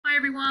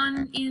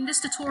everyone. In this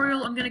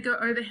tutorial I'm going to go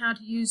over how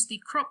to use the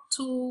crop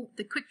tool,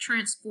 the quick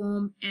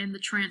transform and the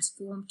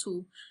transform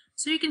tool.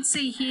 So you can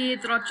see here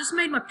that I've just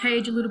made my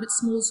page a little bit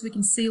smaller so we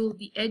can see all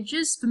the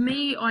edges. For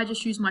me, I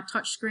just use my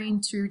touch screen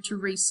to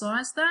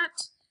resize that.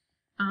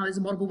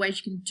 There's multiple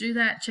ways you can do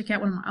that. Check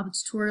out one of my other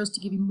tutorials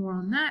to give you more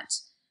on that.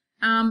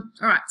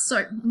 Alright, so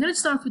I'm going to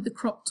start off with the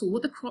crop tool.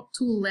 What the crop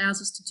tool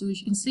allows us to do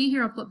is, you can see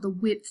here I've got the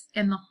width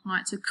and the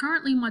height. So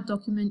currently my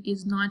document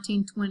is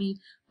 1920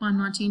 by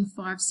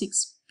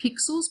 1956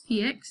 pixels.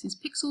 PX is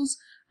pixels,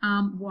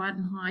 wide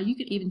and high. You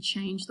can even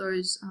change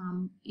those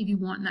if you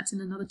want, and that's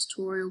in another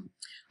tutorial.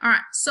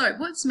 Alright, so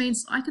what this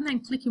means, I can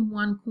then click in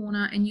one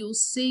corner and you'll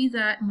see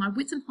that my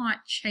width and height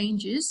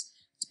changes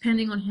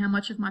depending on how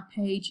much of my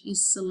page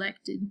is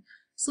selected.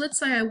 So let's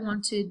say I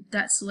wanted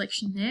that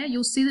selection there.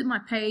 You'll see that my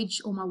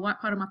page, or my white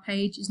part of my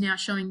page, is now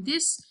showing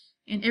this,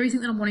 and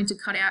everything that I'm wanting to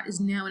cut out is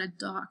now in a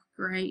dark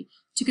grey.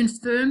 To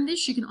confirm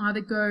this, you can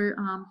either go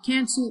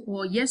cancel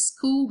or yes,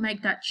 cool,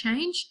 make that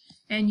change,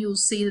 and you'll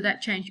see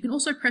that change. You can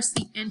also press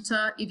the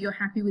enter if you're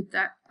happy with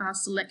that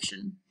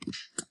selection.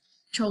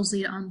 Control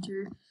Z to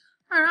undo.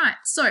 Alright,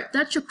 so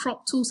that's your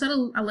crop tool. So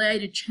that'll allow you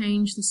to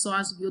change the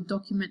size of your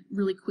document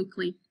really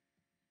quickly.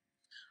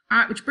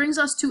 Alright, which brings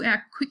us to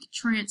our quick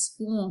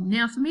transform.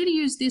 Now for me to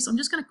use this, I'm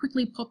just going to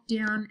quickly pop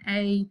down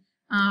a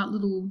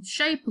little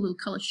shape, a little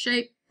color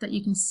shape that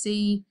you can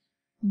see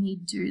me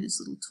do this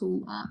little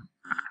tool on.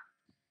 Alright.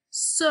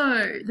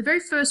 So the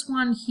very first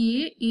one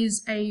here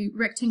is a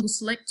rectangle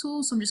select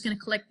tool. So I'm just going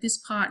to collect this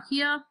part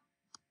here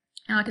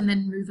and I can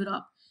then move it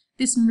up.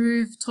 This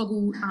move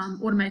toggle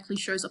automatically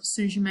shows up as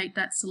soon as you make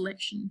that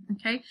selection.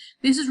 Okay,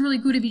 this is really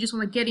good if you just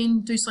want to get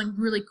in, do something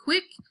really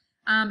quick.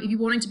 If you're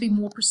wanting to be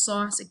more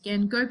precise,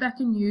 again, go back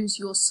and use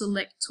your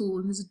select tool,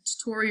 and there's a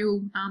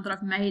tutorial that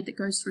I've made that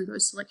goes through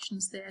those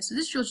selections there. So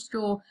this is just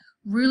your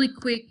really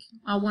quick,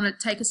 I want to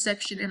take a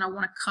section and I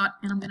want to cut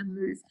and I'm going to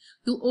move.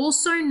 You'll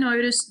also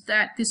notice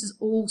that this is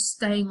all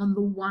staying on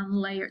the one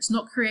layer. It's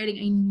not creating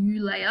a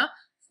new layer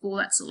for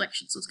that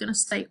selection, so it's going to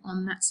stay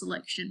on that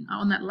selection,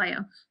 on that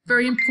layer.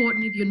 Very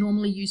important if you're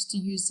normally used to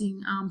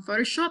using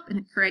Photoshop and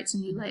it creates a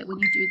new layer when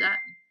you do that.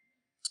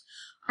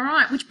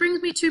 Alright, which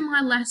brings me to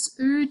my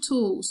lasso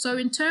tool. So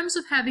in terms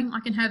of having, I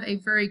can have a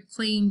very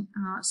clean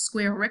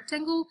square or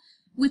rectangle.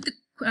 With the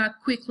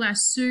quick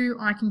lasso,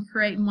 I can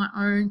create my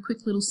own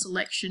quick little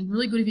selection.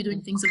 Really good if you're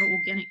doing things that are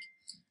organic.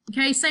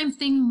 Okay, same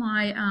thing,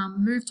 my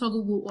move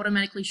toggle will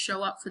automatically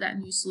show up for that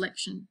new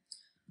selection.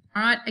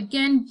 Alright,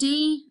 again,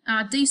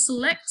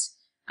 deselect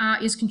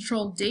is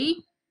Control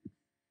D.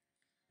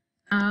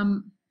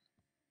 If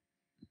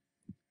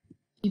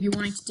you're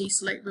wanting to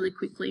deselect really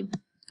quickly.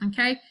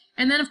 Okay,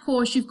 and then of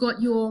course you've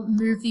got your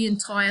move the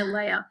entire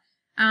layer.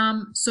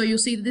 So you'll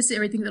see that this is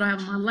everything that I have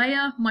on my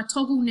layer. My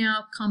toggle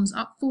now comes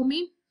up for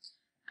me,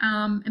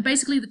 and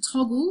basically the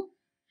toggle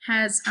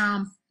has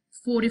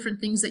 4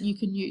 different things that you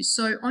can use.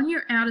 So on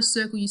your outer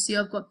circle you see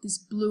I've got this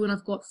blue and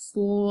I've got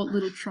 4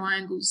 little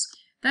triangles.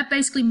 That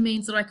basically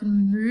means that I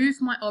can move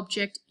my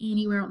object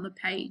anywhere on the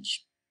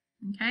page.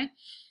 Okay,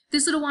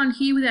 this little one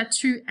here with our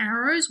 2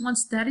 arrows,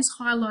 once that is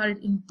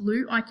highlighted in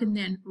blue, I can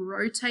then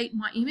rotate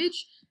my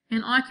image.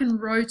 And I can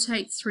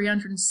rotate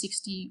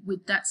 360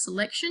 with that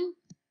selection.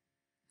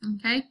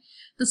 Okay,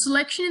 the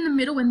selection in the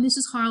middle, when this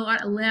is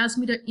highlighted, allows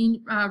me to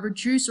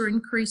reduce or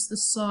increase the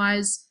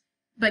size,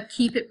 but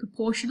keep it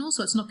proportional,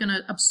 so it's not going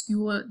to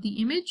obscure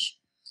the image,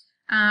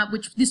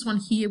 which this one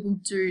here will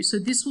do. So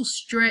this will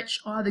stretch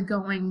either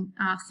going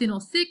thin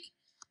or thick,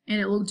 and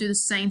it will do the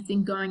same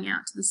thing going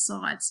out to the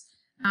sides.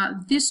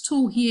 This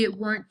tool here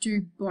won't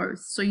do both,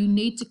 so you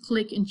need to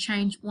click and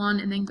change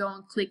one and then go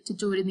and click to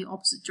do it in the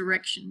opposite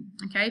direction.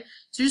 Okay,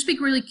 so just be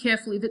really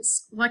careful. If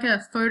it's like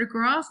a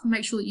photograph,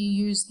 make sure that you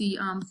use the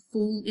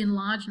full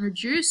enlarge and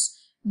reduce,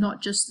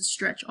 not just the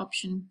stretch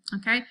option.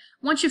 Okay,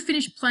 once you've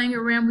finished playing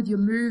around with your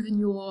move and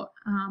your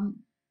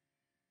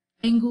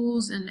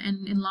angles and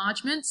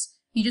enlargements,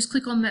 you just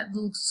click on that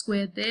little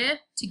square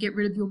there to get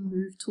rid of your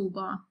move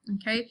toolbar.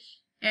 Okay,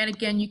 and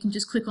again, you can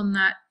just click on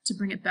that to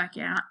bring it back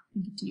out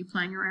and continue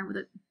playing around with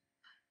it.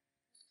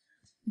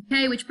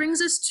 Okay, which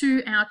brings us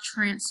to our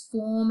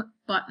transform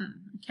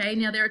button. Okay,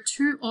 now there are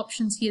 2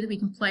 options here that we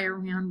can play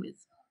around with.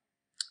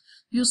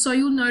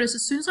 You'll notice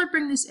as soon as I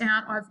bring this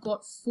out, I've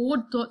got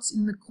 4 dots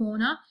in the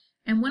corner,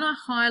 and when I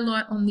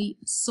highlight on the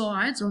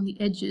sides or on the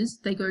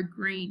edges, they go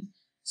green.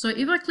 So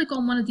if I click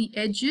on one of the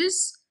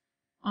edges,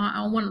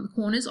 on one of the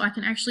corners, I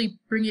can actually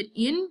bring it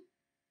in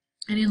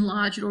and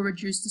enlarge it or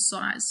reduce the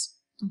size.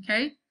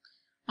 Okay,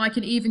 I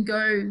can even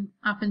go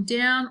up and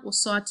down or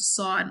side to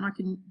side, and I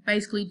can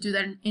basically do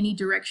that in any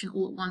direction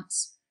all at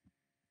once.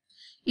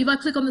 If I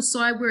click on the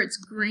side where it's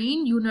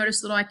green, you'll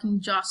notice that I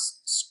can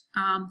just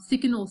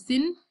thicken or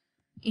thin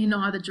in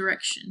either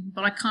direction,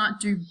 but I can't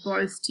do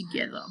both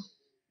together.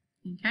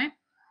 Okay.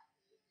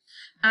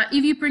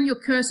 If you bring your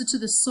cursor to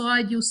the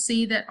side, you'll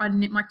see that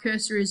my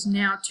cursor is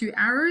now 2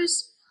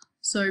 arrows.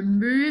 So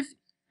move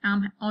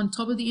on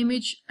top of the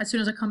image. As soon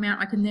as I come out,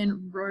 I can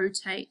then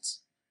rotate.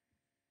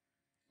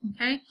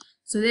 Okay,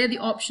 so they're the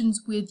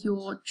options with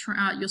your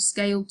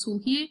scale tool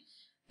here.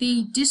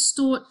 the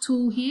distort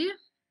tool here,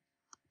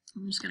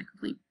 I'm just going to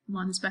quickly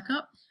line this back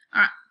up.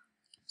 All right,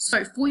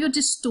 so for your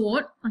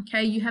distort,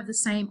 okay, you have the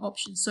same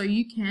option. So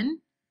you can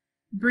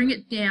bring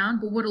it down,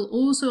 but what it'll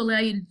also allow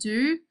you to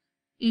do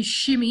is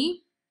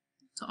shimmy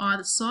to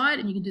either side,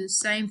 and you can do the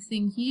same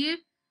thing here.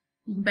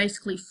 You can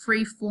basically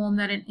freeform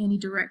that in any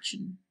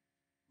direction.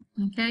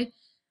 Okay,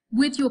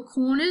 with your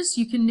corners,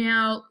 you can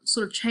now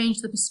sort of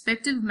change the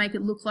perspective, make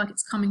it look like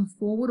it's coming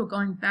forward or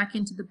going back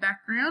into the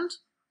background.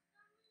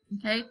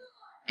 Okay,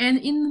 and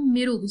in the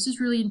middle, this is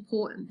really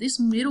important. This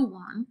middle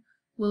one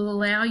will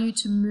allow you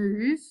to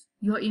move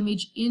your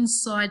image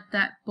inside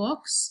that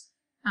box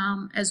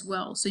as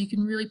well. So you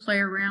can really play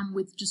around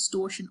with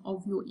distortion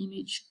of your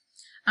image.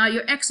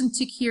 Your X and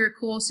tick here, of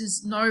course,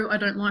 is no, I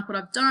don't like what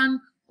I've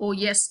done, or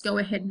yes, go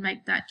ahead and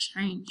make that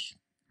change.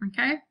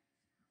 Okay,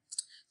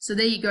 so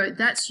there you go.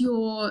 That's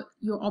your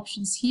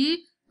options here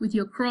with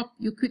your crop,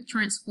 your quick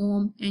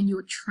transform, and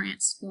your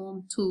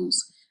transform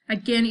tools.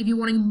 Again, if you're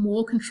wanting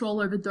more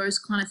control over those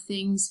kind of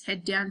things,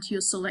 head down to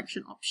your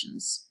selection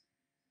options.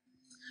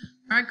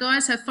 Alright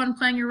guys, have fun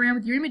playing around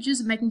with your images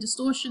and making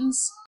distortions.